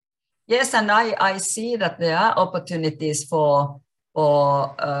Yes, and I see that there are opportunities for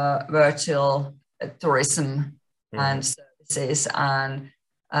virtual tourism and services, and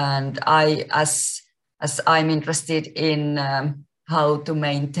I as I'm interested in how to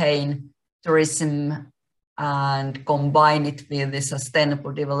maintain tourism and combine it with the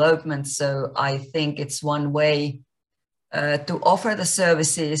sustainable development. So I think it's one way to offer the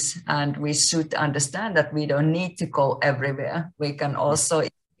services, and we should understand that we don't need to go everywhere. We can also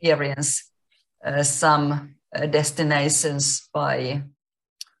experience some destinations by...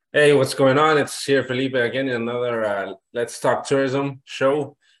 Hey, what's going on? It's here Felipe again in another Let's Talk Tourism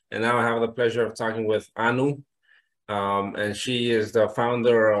show. And now I have the pleasure of talking with Anu. And she is the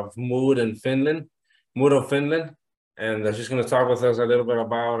founder of Mood of Finland. And she's going to talk with us a little bit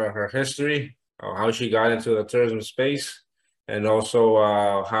about her history, how she got into the tourism space, and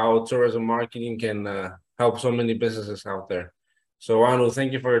also how tourism marketing can help so many businesses out there. So Anu,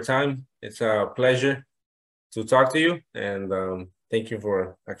 thank you for your time. It's a pleasure to talk to you, and thank you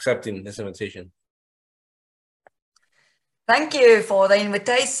for accepting this invitation. Thank you for the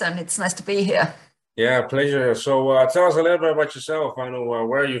invitation. It's nice to be here. Yeah, pleasure. So tell us a little bit about yourself. I know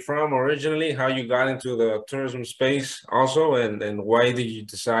where are you from originally, how you got into the tourism space also, and why did you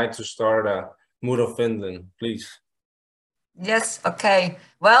decide to start Mood of Finland, please? Yes, okay.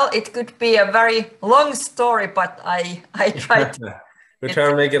 Well, it could be a very long story, but I try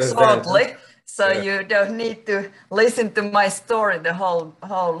to make it as shortly, so you don't need to listen to my story the whole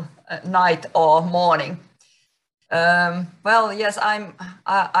night or morning. Well, yes,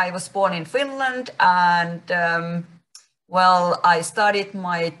 I was born in Finland, and well, I started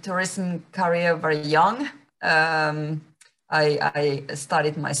my tourism career very young. I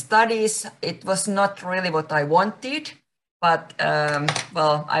started my studies. It was not really what I wanted, but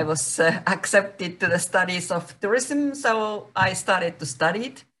well, I was accepted to the studies of tourism, so I started to study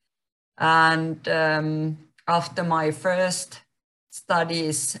it. And after my first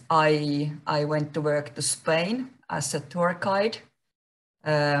studies, I went to work to Spain as a tour guide.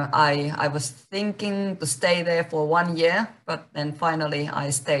 I was thinking to stay there for 1 year, but then finally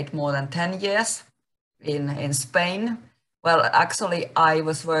I stayed more than 10 years in Spain. Well, actually, I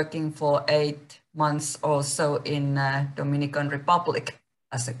was working for 8 months or so in Dominican Republic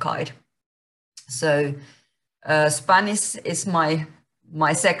as a guide. So Spanish is my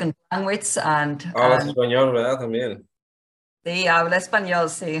second language, and español, ¿verdad? También. Sí, habla español,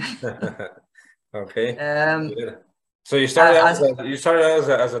 sí. Okay. So you started out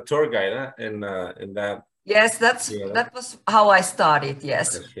as a tour guide, huh? In that. Yes, that was how I started.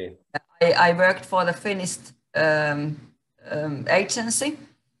 Yes, I worked for the Finnish agency,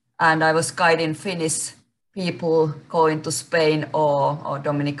 and I was guiding Finnish people going to Spain or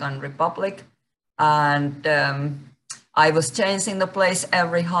Dominican Republic, and I was changing the place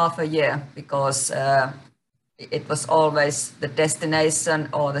every half a year because it was always the destination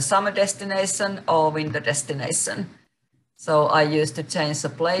or the summer destination or winter destination. So I used to change the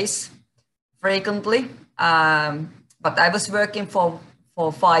place frequently, but I was working for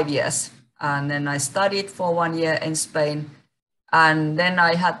 5 years, and then I studied for 1 year in Spain, and then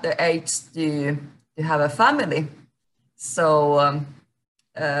I had the age to have a family. So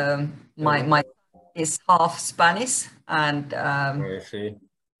my is half Spanish, and I see.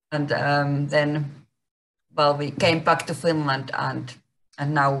 And then, well, we came back to Finland, and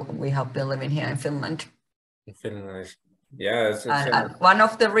now we have been living here in Finland. Finland, yeah. And one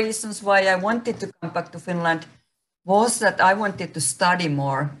of the reasons why I wanted to come back to Finland was that I wanted to study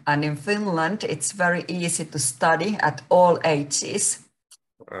more. And in Finland, it's very easy to study at all ages.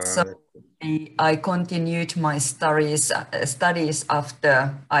 So I continued my studies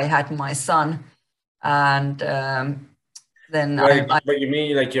after I had my son, and then. But you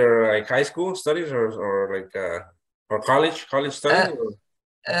mean like your high school studies or like or college studies?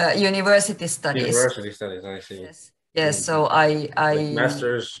 University studies. University studies, I see. Yes. So I like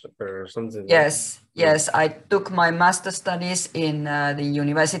masters or something. Yes, yes. I took my master studies in the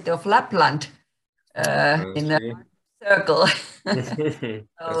University of Lapland in a circle.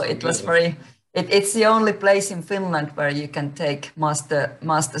 So it was very. It's the only place in Finland where you can take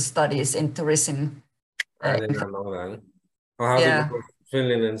master studies in tourism. I did not know that. I'll have to go to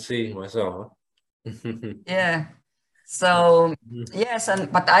Finland and see myself. Yeah. So yes,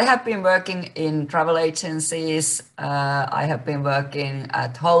 but I have been working in travel agencies. I have been working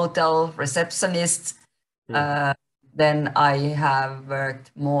at hotel receptionists. Then I have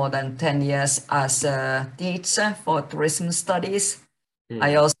worked more than 10 years as a teacher for tourism studies.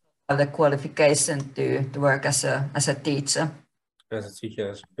 I also have the qualification to work as a teacher. As a teacher,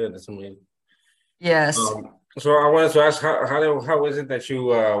 that's good. That's amazing. Yes. So I wanted to ask how is it that you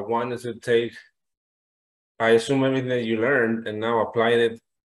wanted to take, I assume, everything that you learned and now applied it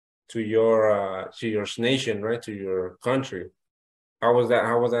to your nation, right? To your country. How was that?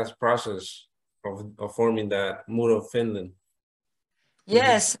 How was that process of forming that mood of Finland?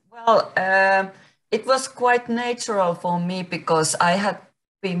 Yes, well, it was quite natural for me because I had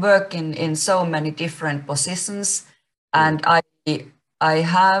been working in so many different positions, and I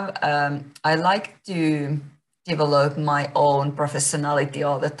like to develop my own professionality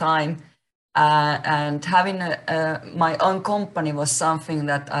all the time, and having my own company was something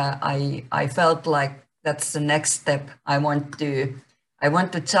that I felt like that's the next step. I want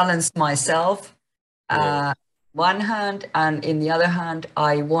to challenge myself. Yeah. One hand, and in the other hand,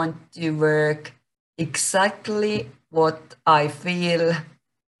 I want to work exactly what I feel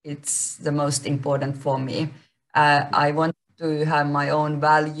it's the most important for me. I want to have my own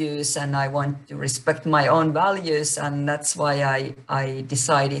values, and I want to respect my own values, and that's why I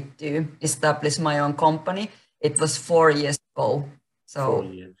decided to establish my own company. It was 4 years ago. 4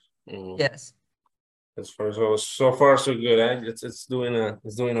 years. Yes. As far so far so good. Eh? It's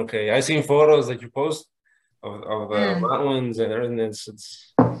doing okay. I seen photos that you post of the Mm. mountains and everything.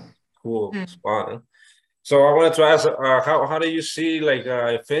 It's cool spot. Eh? So I wanted to ask, how do you see like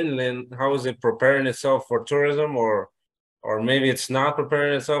Finland? How is it preparing itself for tourism, or maybe it's not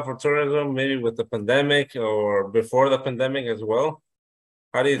preparing itself for tourism? Maybe with the pandemic or before the pandemic as well.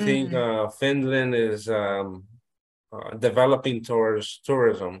 How do you think Mm. Finland is developing towards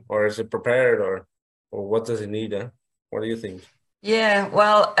tourism, or is it prepared, or what does it need? What do you think? Yeah,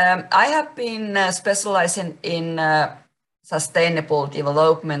 well, I have been specializing in sustainable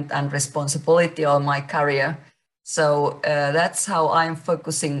development and responsibility all my career. So that's how I'm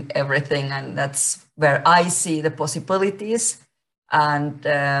focusing everything, and that's where I see the possibilities. And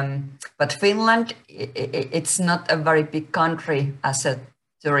but Finland, it's not a very big country as a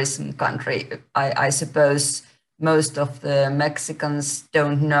tourism country. I suppose most of the Mexicans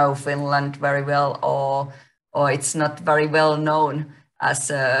don't know Finland very well, or it's not very well known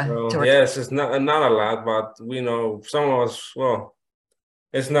as a Well, tourist. yes, it's not a lot, but we know some of us. Well,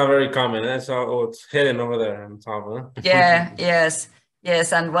 it's not very common. Eh? So it's hidden over there on top, huh? Yeah, yes,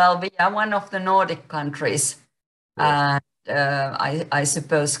 yes, and well, we are one of the Nordic countries, Yes. and I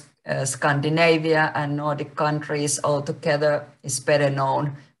suppose Scandinavia and Nordic countries altogether is better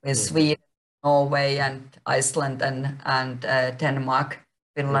known with Mhm. Sweden, Norway, and Iceland and Denmark.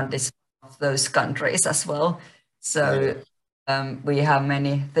 Finland is one of those countries as well. So Yes. we have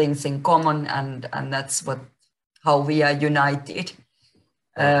many things in common, and that's how we are united.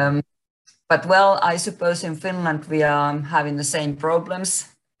 Uh-huh. But well, I suppose in Finland we are having the same problems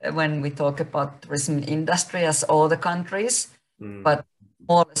when we talk about tourism industry as all the countries, Mm. but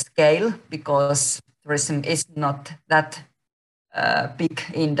smaller scale because tourism is not that big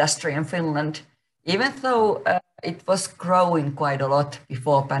industry in Finland, even though it was growing quite a lot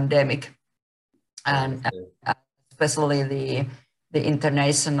before pandemic, and Okay. especially the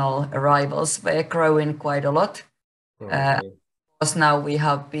international arrivals were growing quite a lot. Okay. Because now we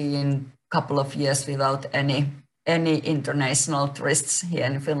have been a couple of years without any international tourists here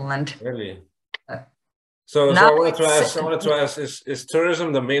in Finland. Really? Uh, So Now I wanted to ask, is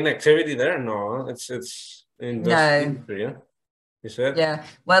tourism the main activity there? No, it's no, industry, yeah. You said? yeah.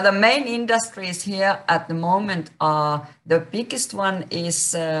 Well, the main industries here at the moment are the biggest one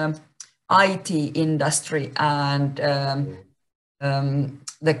is IT industry and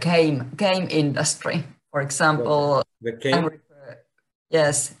the game industry. For example, The king? Angry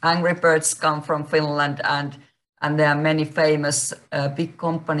Yes, Angry Birds come from Finland, and there are many famous big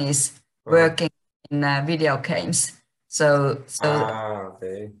companies Uh-huh. working in video games. So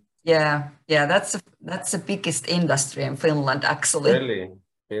Okay. yeah, that's the biggest industry in Finland actually. Really?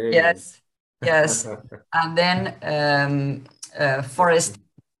 Really? Yes, yes, and then forest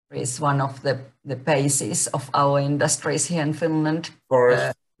is one of the bases of our industries here in Finland.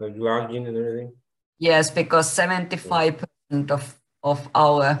 Forest, like logging and everything? Yes, because 75% of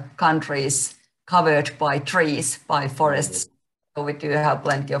our country is covered by trees, by Mhm. forests. So we do have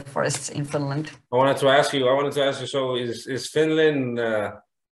plenty of forests in Finland. I wanted to ask you, so is Finland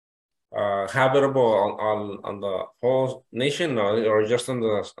habitable on the whole nation, or just on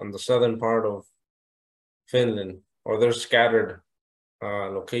the southern part of Finland, or there's scattered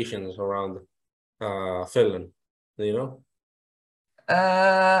locations around Finland, you know?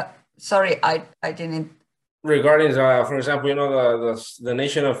 Uh, Sorry, I didn't. Regarding, for example, you know, the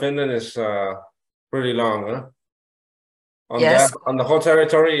nation of Finland is pretty long, huh? Yes. On the whole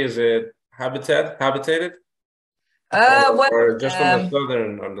territory, is it habitated, or, Well, or just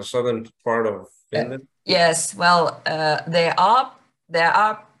on the southern part of uh, Finland? Yes, well, there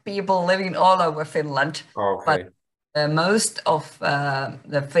are people living all over Finland, but Okay. most of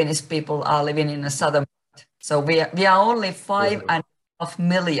the Finnish people are living in the southern part. So we are only five Mhm. and a half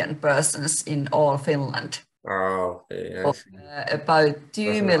million persons in all Finland. Oh, okay, I So, see. about That's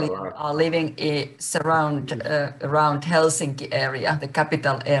two not a million lot. are living around Helsinki area, the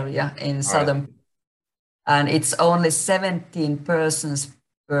capital area in I southern, see. and it's only 17 persons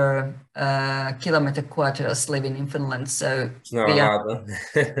per kilometer quarters living in Finland. So It's not a we are lot,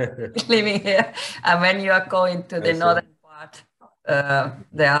 huh? living here. And when you are going to I the see. northern part,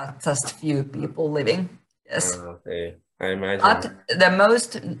 there are just few people living. Yes. Okay, I imagine. But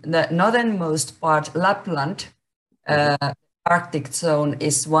the northernmost part, Lapland, Mhm. Arctic zone,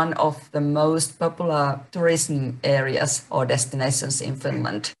 is one of the most popular tourism areas or destinations in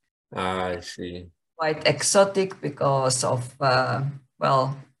Finland. I see. Quite exotic because of,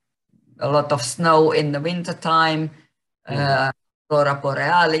 well, a lot of snow in the wintertime, Mhm. Aurora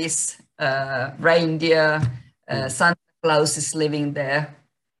Borealis, reindeer, Mhm. Santa Claus is living there.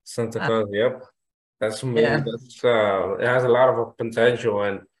 Santa Uh, Claus, yep. That's yeah, amazing. It has a lot of potential.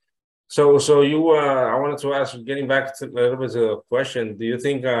 And so you I wanted to ask, getting back to a little bit to the question, do you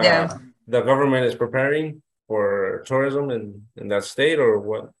think yeah. the government is preparing for tourism in that state, or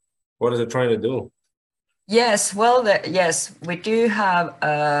what is it trying to do? Yes, well, yes, we do have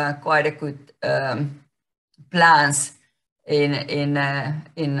quite a good plans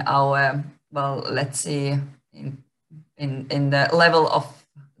in our, well, let's see, in the level of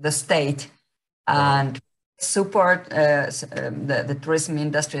the state, Uh, and support the tourism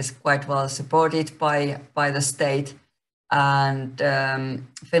industry is quite well supported by the state, and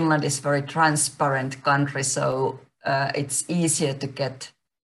Finland is very transparent country, so it's easier to get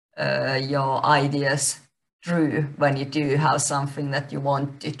your ideas through when you do have something that you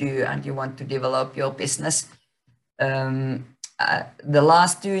want to do and you want to develop your business. The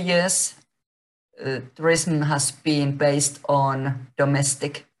last 2 years, tourism has been based on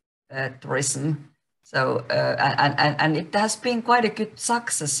domestic tourism. So, and it has been quite a good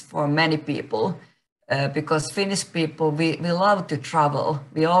success for many people because Finnish people, we love to travel.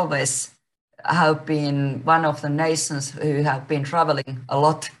 We always have been one of the nations who have been traveling a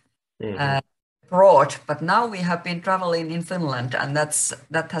lot mhm, abroad, but now we have been traveling in Finland, and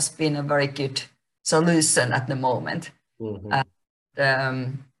that has been a very good solution at the moment. mhm.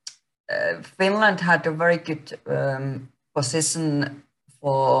 Um, Finland had a very good position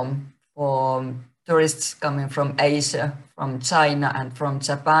for tourists coming from Asia, from China, and from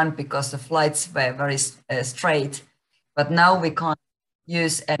Japan because the flights were very straight. But now we can't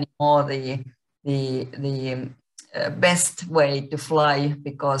use anymore the best way to fly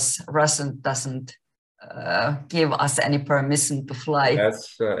because Russian doesn't give us any permission to fly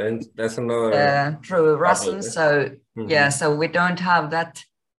And that's another through topic. Russian. So yeah, Mhm. so we don't have that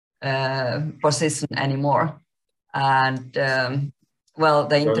position anymore. And well,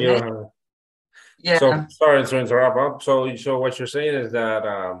 the So you internet, have, so yeah, sorry to interrupt. So what you're saying is that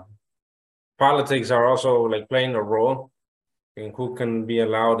politics are also like playing a role in who can be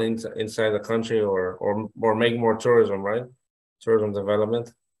allowed inside the country, or make more tourism, right? Tourism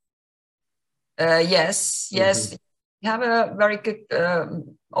development. yes, Hmm. yes, we have a very good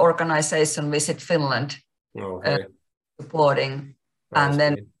organization, Visit Finland, uh, Okay, supporting, I and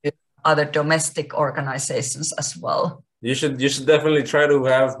then see. other domestic organizations as well. You should definitely try to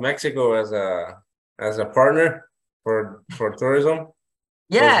have Mexico as a partner for tourism,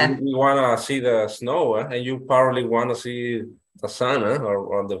 because we, Yeah, we want to see the snow, and you probably want to see the sun,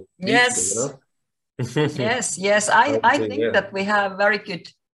 or the beach, you yes, know. yes, yes. That would I be think good. that we have very good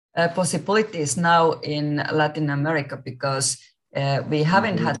possibilities now in Latin America because we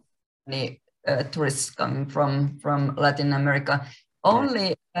haven't had Mhm. any tourists coming from Latin America.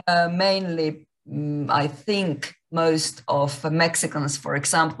 Only mainly, I think most of Mexicans, for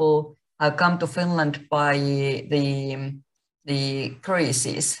example, have come to Finland by the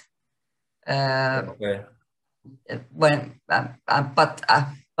cruises. Uh, Okay. when but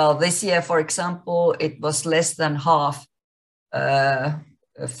well, this year, for example, it was less than half uh,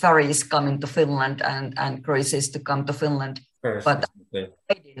 ferries coming to Finland and cruises to come to Finland, but Okay.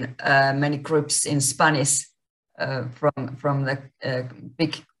 many groups in Spanish from the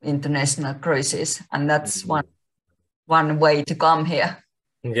big international cruises, and that's Mhm. one way to come here.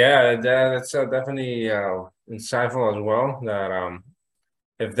 Yeah, that's definitely insightful as well. That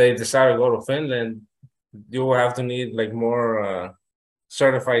if they decide to go to Finland, you will have to need like more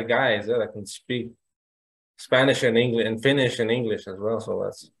certified guides that can speak Spanish and English and Finnish and English as well. So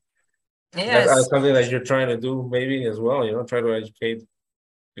that's Yes, something that you're trying to do maybe as well. Try to educate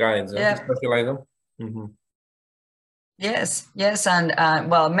guides, yeah. specialize them. Mm-hmm. Yes, yes, and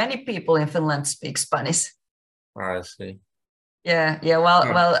well, many people in Finland speak Spanish. I see. Yeah, yeah.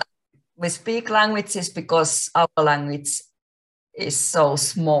 Well, we speak languages because our language is so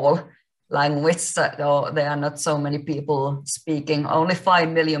small language, so there are not so many people speaking. Only 5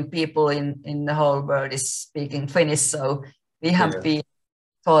 million people in the whole world is speaking Finnish. So we have been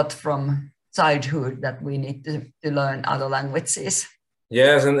taught from childhood that we need to learn other languages.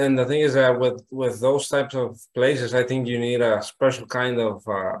 Yes, and the thing is that with those types of places, I think you need a special kind of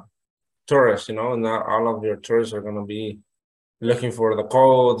tourist, you know, and not all of your tourists are going to be looking for the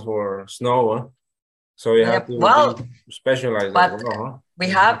cold or snow. Huh? So you have to be specialized as well, huh? We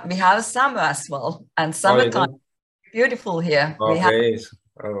have summer as well, and summertime beautiful here. Okay.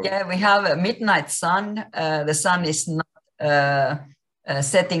 We have a midnight sun. The sun is not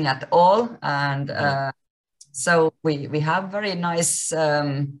setting at all, and so we have very nice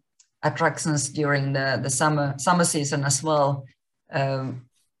attractions during the summer season as well.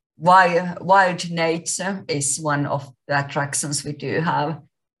 Wild nature is one of the attractions we do have.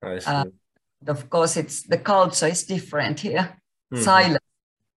 I see. Of course, the culture is different here. Silence.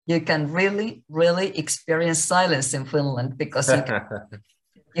 You can really experience silence in Finland because you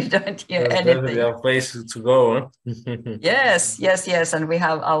don't hear anything. Definitely a place to go. Huh? Yes, and we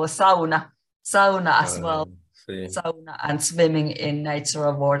have our sauna as well. Sauna and swimming in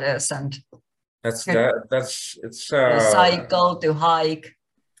natural waters, and it's to cycle, to hike.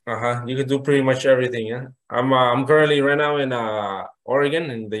 You can do pretty much everything. Yeah, I'm currently right now in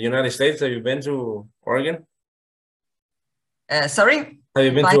Oregon in the United States. Have you been to Oregon? Sorry? Have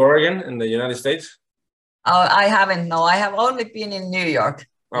you been to Oregon in the United States? Oh, I haven't. No, I have only been in New York.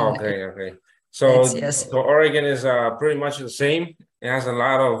 Okay. So, so Oregon is pretty much the same. It has a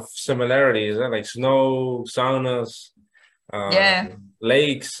lot of similarities, like snow, saunas,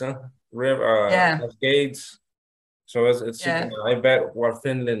 lakes, river, cascades. So it's I bet what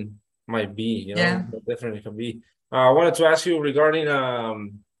Finland might be, you know, different it can be. I wanted to ask you regarding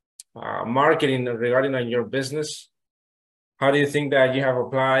marketing, regarding on your business. How do you think that you have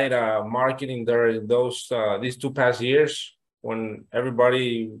applied marketing during these 2 past years when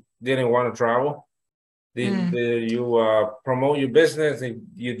everybody didn't want to travel? Did you promote your business?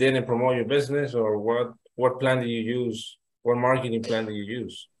 You didn't promote your business, or what plan do you use? What marketing plan do you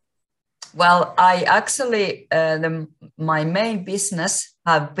use? Well, I actually my main business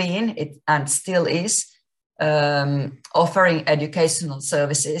have been and still is offering educational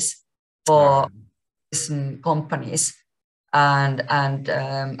services for some companies. And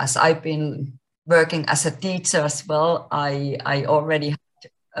as I've been working as a teacher as well, I already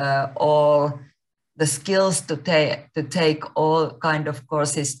had all the skills to take all kind of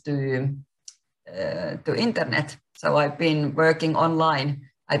courses to internet. So I've been working online.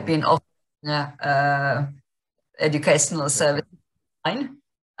 I've been offering educational service online,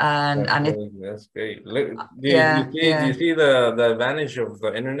 and that's great. Do you see the advantage of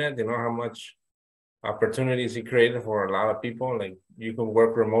the internet? You know how much opportunities it created for a lot of people. Like you can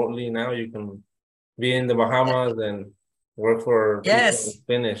work remotely now. You can be in the Bahamas and work for people in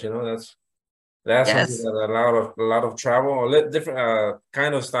Finnish. You know that's something that a lot of travel, different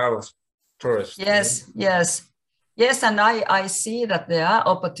kind of styles tourists. Yes, and I see that there are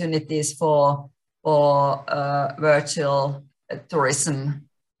opportunities for virtual tourism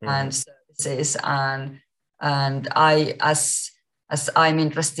and services, and I as I'm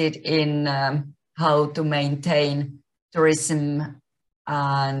interested in how to maintain tourism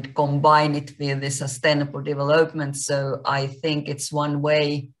and combine it with the sustainable development. So I think it's one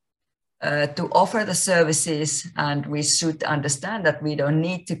way to offer the services, and we should understand that we don't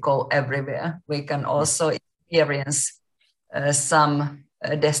need to go everywhere. We can also experience some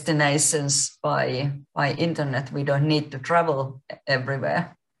destinations by internet. We don't need to travel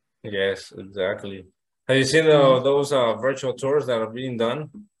everywhere. Yes, exactly. Have you seen those virtual tours that are being done?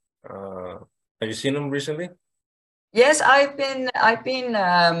 Have you seen them recently? Yes, I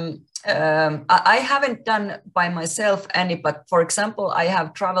haven't done by myself any, but for example, I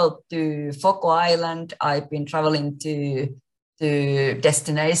have traveled to Foko Island. I've been traveling to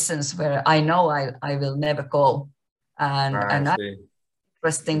destinations where I know I will never go, and that's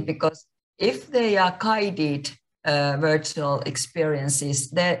interesting because if they are guided virtual experiences,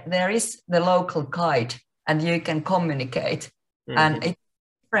 there is the local guide, and you can communicate, and it's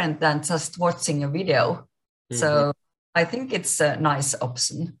different than just watching a video. So I think it's a nice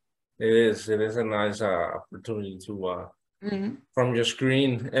option. It is a nice opportunity to from your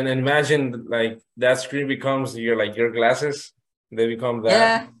screen, and imagine like that screen becomes your glasses. They become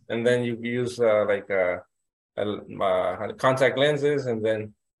that, and then you use contact lenses, and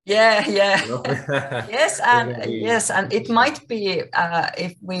then Yeah, yeah. You know? Yes, It's gonna be and it interesting. might be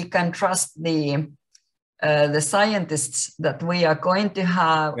if we can trust the scientists that we are going to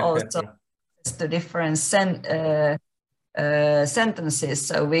have also to different sentences,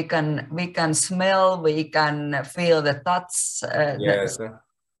 so we can smell, we can feel the touch, Yes.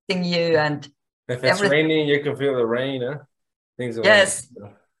 you and If it's everything. raining, you can feel the rain, huh? Things like that. Yes,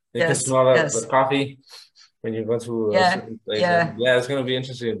 You can yes, smell the yes, coffee when you go to a yeah, certain place. yeah, Yeah, it's gonna be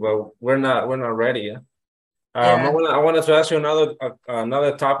interesting, but we're not ready. Yeah. yeah. I wanted to ask you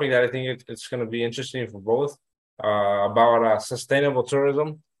another topic that I think it's gonna be interesting for both. About sustainable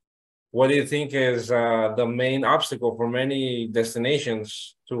tourism. What do you think is the main obstacle for many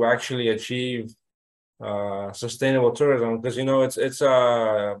destinations to actually achieve sustainable tourism? Because it's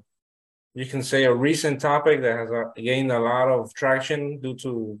you can say a recent topic that has gained a lot of traction due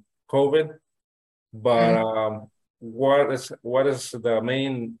to COVID. But Mm. what is the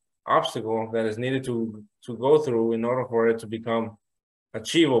main obstacle that is needed to go through in order for it to become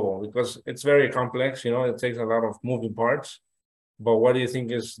achievable? Because it's very complex, it takes a lot of moving parts. But what do you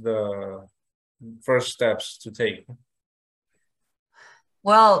think is the first steps to take?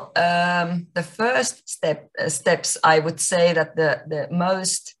 Well, the first steps, I would say that the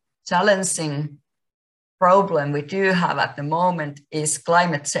most challenging problem we do have at the moment is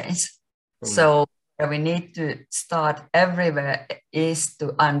climate change. Um, So where we need to start everywhere is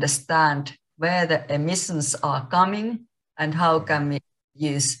to understand where the emissions are coming and how can we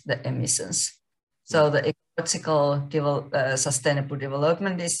use the emissions. So the ecological sustainable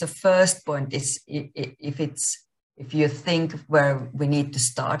development is the first point. Is if you think where we need to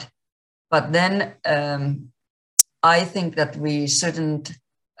start, but then I think that we shouldn't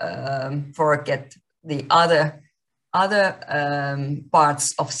forget the other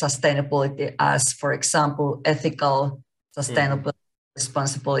parts of sustainability, as for example ethical sustainable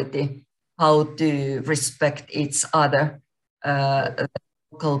responsibility, how to respect each other,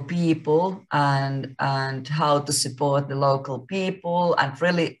 local people, and how to support the local people and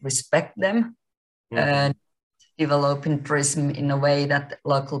really respect them, and developing tourism in a way that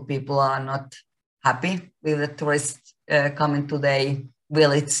local people are not happy with the tourists coming to their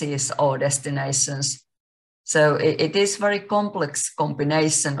villages or destinations. So it is very complex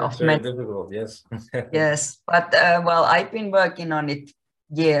combination It's of very many. difficult, yes. Yes, but well, I've been working on it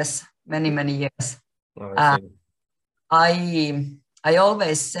years, many years. Oh, I Uh, see. I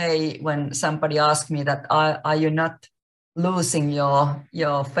always say when somebody asks me that are you not losing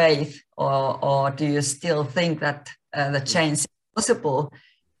your faith, or do you still think that the change is possible?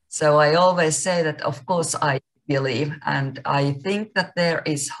 So I always say that of course I believe, and I think that there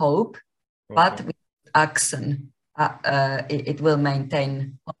is hope, but with action it will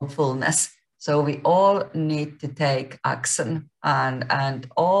maintain hopefulness. So we all need to take action, and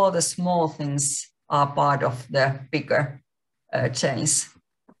all the small things are part of the bigger change.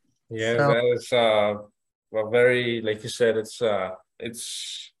 Yes, So that is well, very, like you said, it's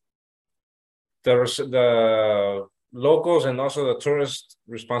the locals and also the tourist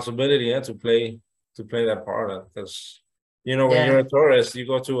responsibility, yeah, to play that part. Because when you're yeah, a tourist, you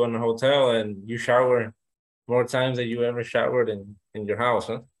go to an hotel and you shower more times than you ever showered in your house,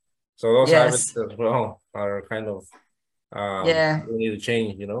 huh? So those habits yes, as well are kind of yeah, we need to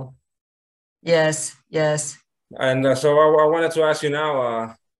change. yes, yes. And so I wanted to ask you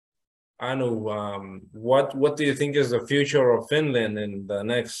now, Anu, what do you think is the future of Finland in the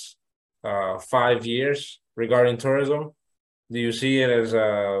next 5 years regarding tourism? Do you see it as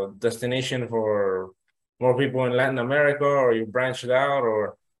a destination for more people in Latin America, or you branch it out,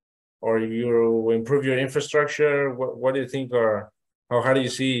 or you improve your infrastructure? What do you think, or how do you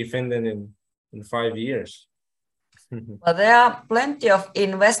see Finland in 5 years? Well, there are plenty of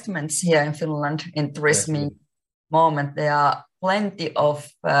investments here in Finland in I tourism. see. Moment there are plenty of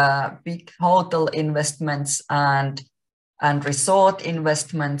big hotel investments and resort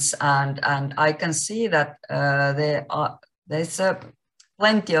investments, and I can see that there's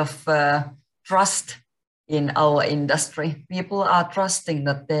plenty of trust in our industry. People are trusting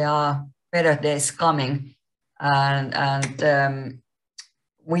that there are better days coming, and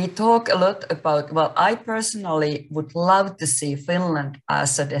we talk a lot about. Well, I personally would love to see Finland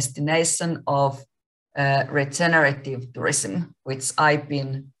as a destination of regenerative tourism, which I've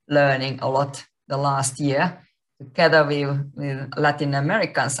been learning a lot the last year, together with Latin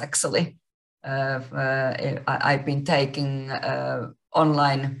Americans, actually. I've been taking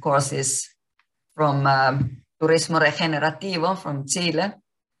online courses from Turismo Regenerativo from Chile,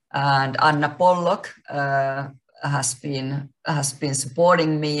 and Anna Pollock has been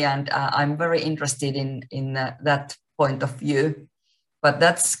supporting me, and I'm very interested in that point of view. but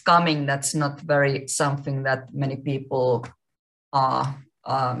that's coming. That's not very something that many people are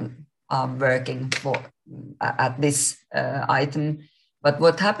working for at this item. But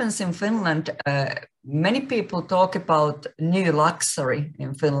what happens in Finland, many people talk about new luxury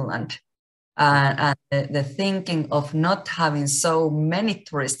in Finland, and the thinking of not having so many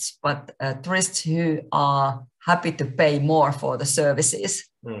tourists, but tourists who are happy to pay more for the services.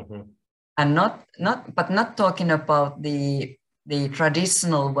 Mm-hmm. And not talking about the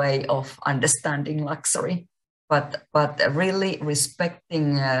traditional way of understanding luxury, but really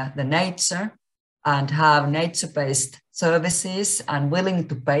respecting the nature and have nature-based services and willing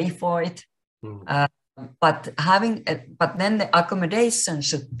to pay for it. Mm-hmm. But then the accommodation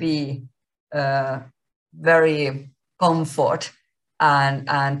should be very comfort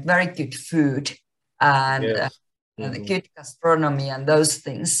and very good food and Yes. Mm-hmm. good gastronomy and those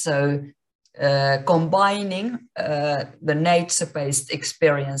things. So combining the nature-based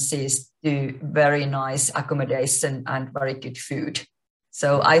experiences to very nice accommodation and very good food.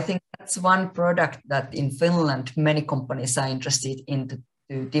 So I think that's one product that in Finland many companies are interested in to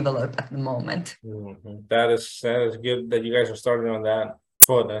develop at the moment. Mm-hmm. That is good that you guys are starting on that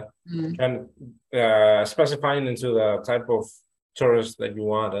for that. And specifying into the type of tourist that you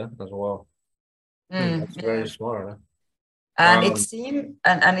want as well. That's very smart. And it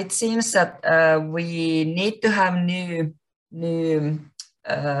seems that we need to have new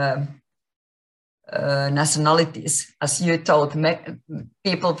nationalities. As you told,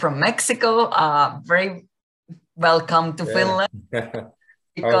 people from Mexico are very welcome to Finland,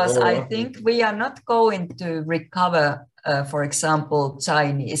 because I think we are not going to recover, for example,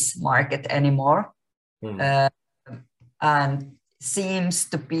 Chinese market anymore. And seems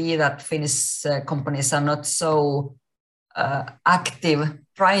to be that Finnish companies are not so active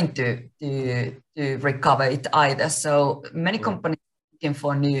trying to recover it either. So many companies are looking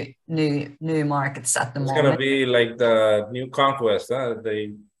for new markets at the moment. It's gonna be like the new conquest. Huh?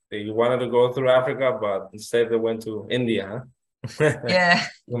 They wanted to go through Africa, but instead they went to India. Huh? Yeah.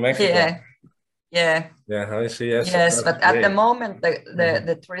 To Mexico. Yeah. I see. Yes, but at the moment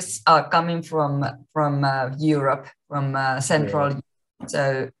the tourists are coming from Europe, from Central Europe.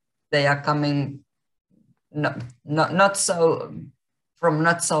 So they are coming not so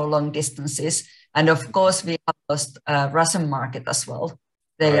long distances, and of course we have lost Russian market as well.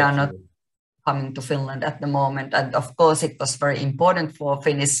 They are not coming to Finland at the moment, and of course it was very important for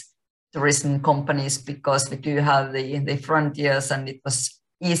Finnish tourism companies because we do have the frontiers, and it was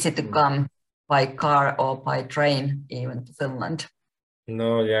easy to come by car or by train even to Finland.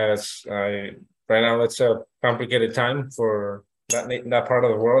 No, yeah, right now it's a complicated time for that part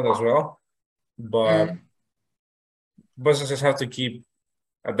of the world as well, but businesses have to keep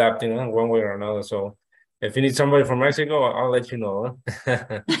adapting one way or another. So if you need somebody from Mexico, I'll let you know.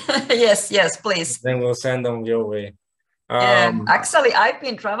 Yes, please. Then we'll send them your way. Actually, I've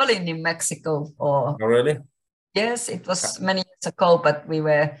been traveling in Mexico for. Oh, really? Yes, it was many years ago, but we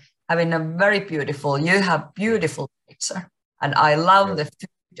were having a very beautiful. You have beautiful nature, and I love the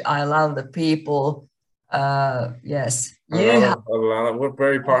food. I love the people. Yes, we're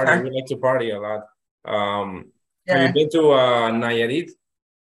very party. We like to party a lot. Have you been to Nayarit?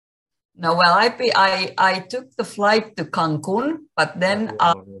 No, well, I took the flight to Cancun, but then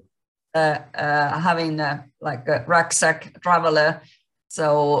having like a rucksack traveler,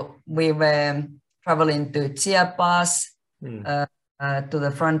 so we were traveling to Chiapas, to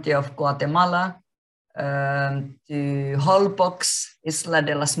the frontier of Guatemala, to Holbox, Isla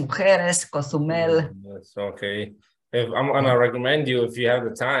de las Mujeres, Cozumel. That's okay. I'm gonna recommend you, if you have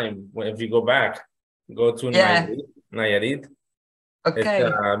the time, if you go back, go to Nayarit. Okay.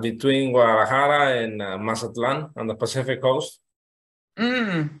 It's between Guadalajara and Mazatlan on the Pacific coast.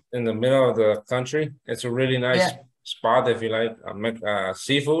 In the middle of the country. It's a really nice spot if you like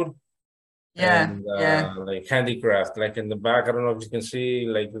seafood. Like handicraft, like in the back. I don't know if you can see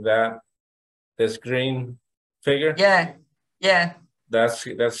like this green figure.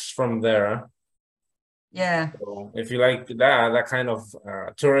 That's from there. So if you like that kind of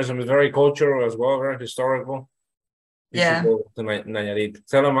tourism, is very cultural as well, very historical. You should go to Nayarit.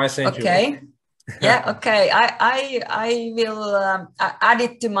 Tell them I sent you. Okay. I will add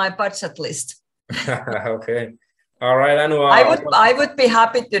it to my budget list. Okay. All right, Anu. I would be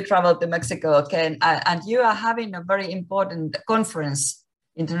happy to travel to Mexico. Okay, and you are having a very important conference,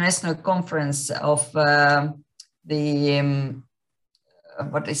 international conference of the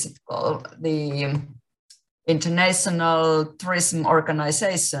what is it called? The International Tourism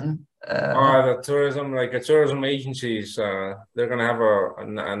Organization. The tourism, like tourism agencies, they're gonna have a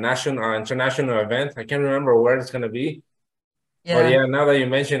national, international event. I can't remember where it's gonna be. But Yeah. yeah, now that you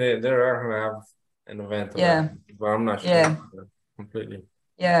mention it, they are gonna have an event of that, Yeah. but I'm not sure Yeah. completely.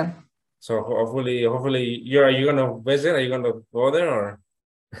 Yeah. So hopefully are you gonna visit? Are you gonna go there or?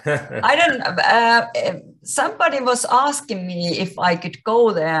 I don't. Somebody was asking me if I could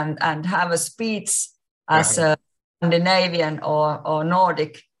go there and have a speech as a Scandinavian or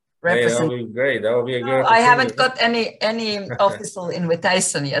Nordic Hey, that representative. would be great. That would be a good I opportunity. haven't got any official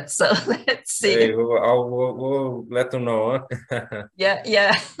invitation yet, so let's see. Hey, we'll let them know. Huh? Yeah,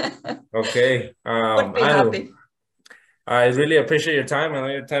 yeah. Okay. Would be Anu, happy. I really appreciate your time. I know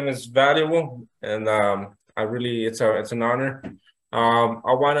your time is valuable, and I really it's an honor.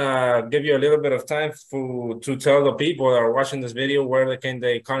 I want to give you a little bit of time to tell the people that are watching this video where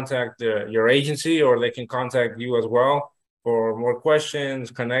they contact your agency, or they can contact you as well for more questions,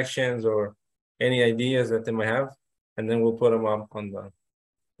 connections, or any ideas that they might have, and then we'll put them up on the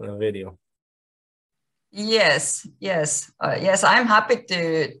video. Yes, yes, yes. I'm happy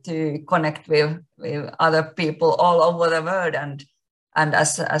to connect with other people all over the world, and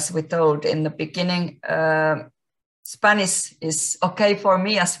as we told in the beginning, Spanish is okay for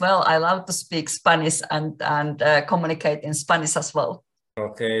me as well. I love to speak Spanish and communicate in Spanish as well.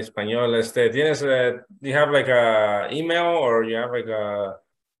 Okay, español. ¿Tienes, do you have like a email, or you have like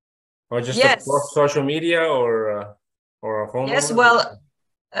or just Yes. a social media, or a phone Yes, number? well,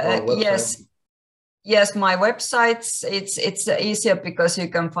 Or yes. Yes, my websites, it's easier because you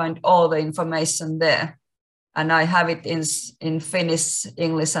can find all the information there. And I have it in Finnish,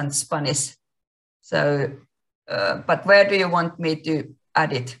 English, and Spanish. So, but where do you want me to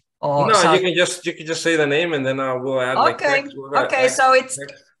add it? Or no, you can just say the name, and then we'll add like okay. text. Okay, so it's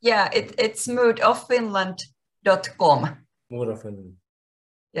text. it's moodoffinland.com. Mood of Finland.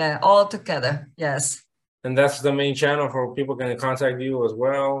 Yeah, all together. Yes. And that's the main channel for people can contact you as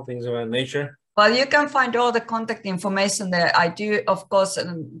well, things of that nature. Well, you can find all the contact information there. I do, of course,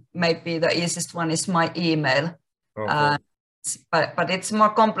 maybe the easiest one is my email. Okay. But it's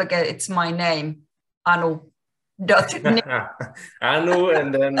more complicated. It's my name, Anu. Anu,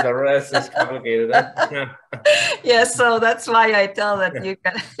 and then the rest is complicated. Yeah, so that's why I tell that you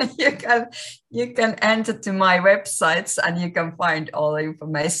can enter to my websites and you can find all the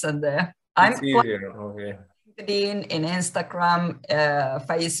information there. It's easier. Okay. LinkedIn, in Instagram,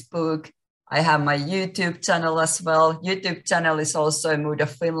 Facebook. I have my YouTube channel as well. YouTube channel is also Mood of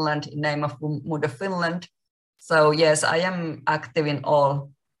Finland, in name of Mood of Finland. So yes, I am active in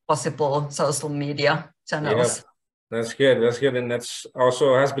all possible social media channels. Yep. That's good. That's good. And that's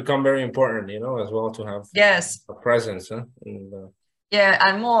also has become very important, as well, to have a presence. Huh? Yeah,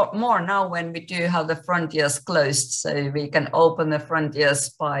 and more now when we do have the frontiers closed, so we can open the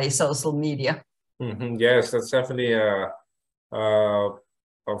frontiers by social media. Mm-hmm. Yes, that's definitely a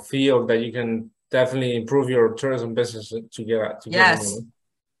field that you can definitely improve your tourism business to get Yes.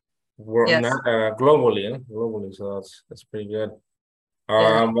 Yes. Not, globally. So that's pretty good.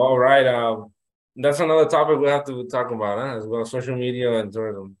 All right. That's another topic we have to talk about as well, social media and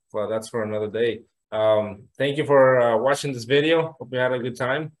tourism. Well, that's for another day. Thank you for watching this video. Hope you had a good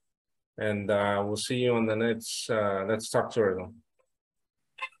time, and we'll see you on the next Let's Talk Tourism.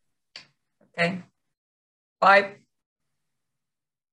 Okay. Bye.